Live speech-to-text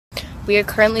we are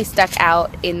currently stuck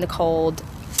out in the cold.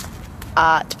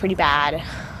 It's pretty bad.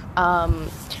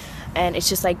 And it's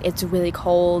just like, it's really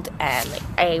cold, and like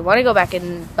I want to go back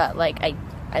in, but like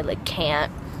I like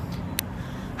can't.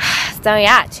 So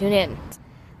yeah, tune in.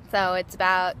 So it's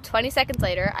about 20 seconds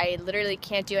later. I literally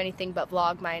can't do anything but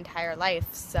vlog my entire life.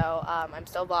 So I'm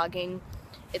still vlogging.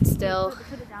 It's still,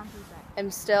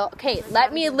 okay,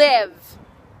 let me live.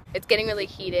 It's getting really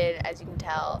heated, as you can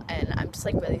tell, and I'm just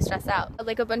like really stressed out.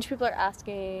 Like a bunch of people are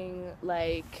asking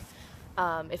like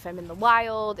if I'm in the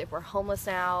wild, if we're homeless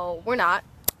now. We're not.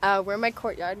 We're in my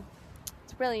courtyard.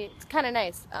 It's kind of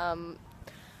nice.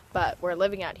 But we're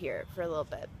living out here for a little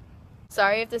bit.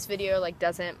 Sorry if this video like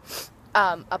doesn't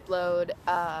upload.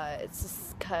 It's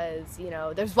just because, you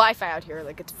know, there's Wi-Fi out here,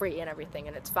 like it's free and everything,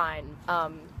 and it's fine.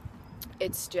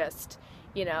 It's just,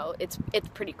 you know, it's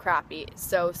pretty crappy.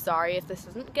 So sorry if this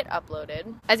doesn't get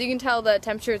uploaded. As you can tell, the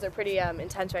temperatures are pretty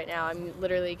intense right now. I'm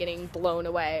literally getting blown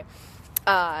away.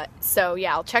 So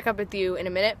yeah, I'll check up with you in a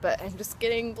minute, but I'm just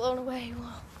getting blown away.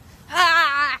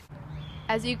 Ah!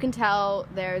 As you can tell,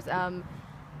 there's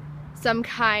some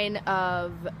kind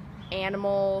of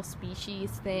animal species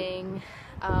thing.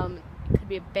 It could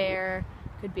be a bear,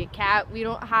 could be a cat. We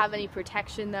don't have any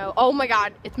protection though. Oh my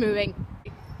god, it's moving.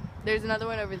 There's another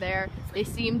one over there. They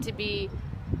seem to be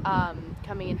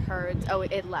coming in herds. Oh,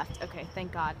 it left. Okay,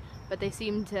 thank god. But they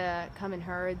seem to come in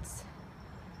herds.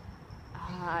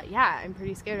 Yeah, I'm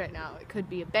pretty scared right now. It could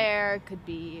be a bear, it could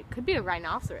be a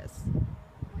rhinoceros.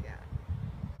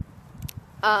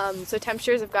 So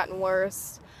temperatures have gotten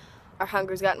worse. Our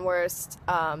hunger's gotten worse.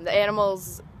 The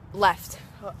animals left,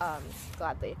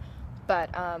 gladly. But,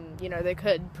 you know, they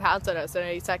could pounce on us in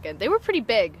any second. They were pretty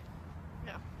big.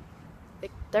 Yeah.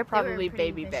 They're probably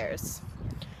baby bears.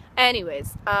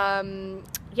 Anyways,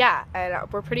 yeah,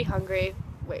 and we're pretty hungry.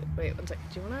 Wait, one second.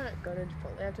 Do you want to go to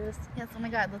Chipotle after this? Yes, oh my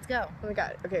god, let's go. Oh my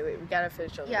god. Okay, wait, we gotta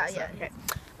finish all this. Yeah. Okay.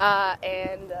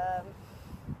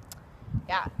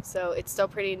 Yeah, so it's still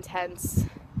pretty intense.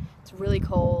 It's really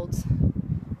cold.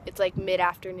 It's like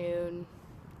mid-afternoon.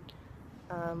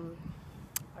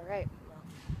 Alright.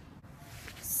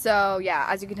 So, yeah,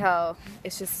 as you can tell,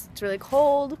 it's really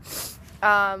cold.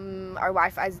 Our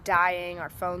Wi-Fi's dying, our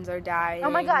phones are dying. Oh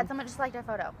my god, someone just liked our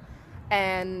photo.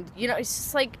 And, you know, it's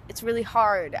just like, it's really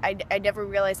hard. I never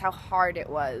realized how hard it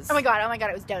was. Oh my god,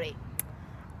 it was Dodie.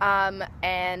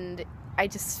 And I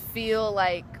just feel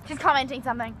like... She's commenting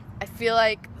something. I feel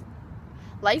like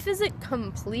life isn't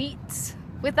complete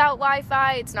without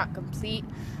Wi-Fi. It's not complete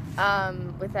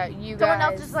without you guys. Someone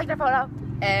else just liked our photo.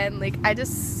 And, like, I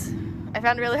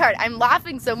found it really hard. I'm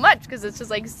laughing so much because it's just,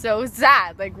 like, so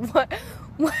sad. Like,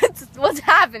 what's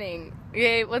happening?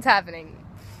 Okay, what's happening?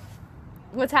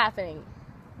 What's happening?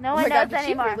 No one knows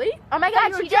anymore. Really? Oh my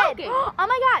god, she did. Oh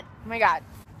my god. Oh my god.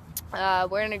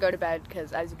 We're gonna go to bed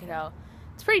because, as you can tell,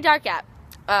 it's pretty dark out.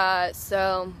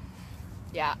 So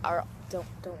yeah, don't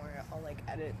worry. I'll like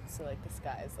edit so like the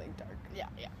sky is like dark. Yeah.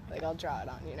 Like I'll draw it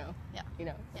on, you know. Yeah. You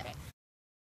know. Yeah. Okay.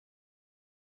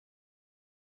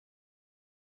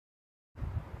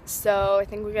 So I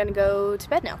think we're gonna go to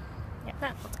bed now.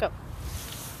 Yeah. Let's go.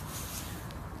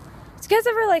 Do you guys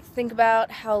ever like think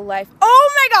about how life?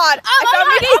 Oh my god! I found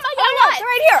my keys. Oh my god! They're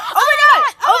right here.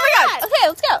 Oh my god! Okay,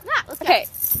 let's go. Yeah, let's go. Okay,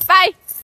 bye.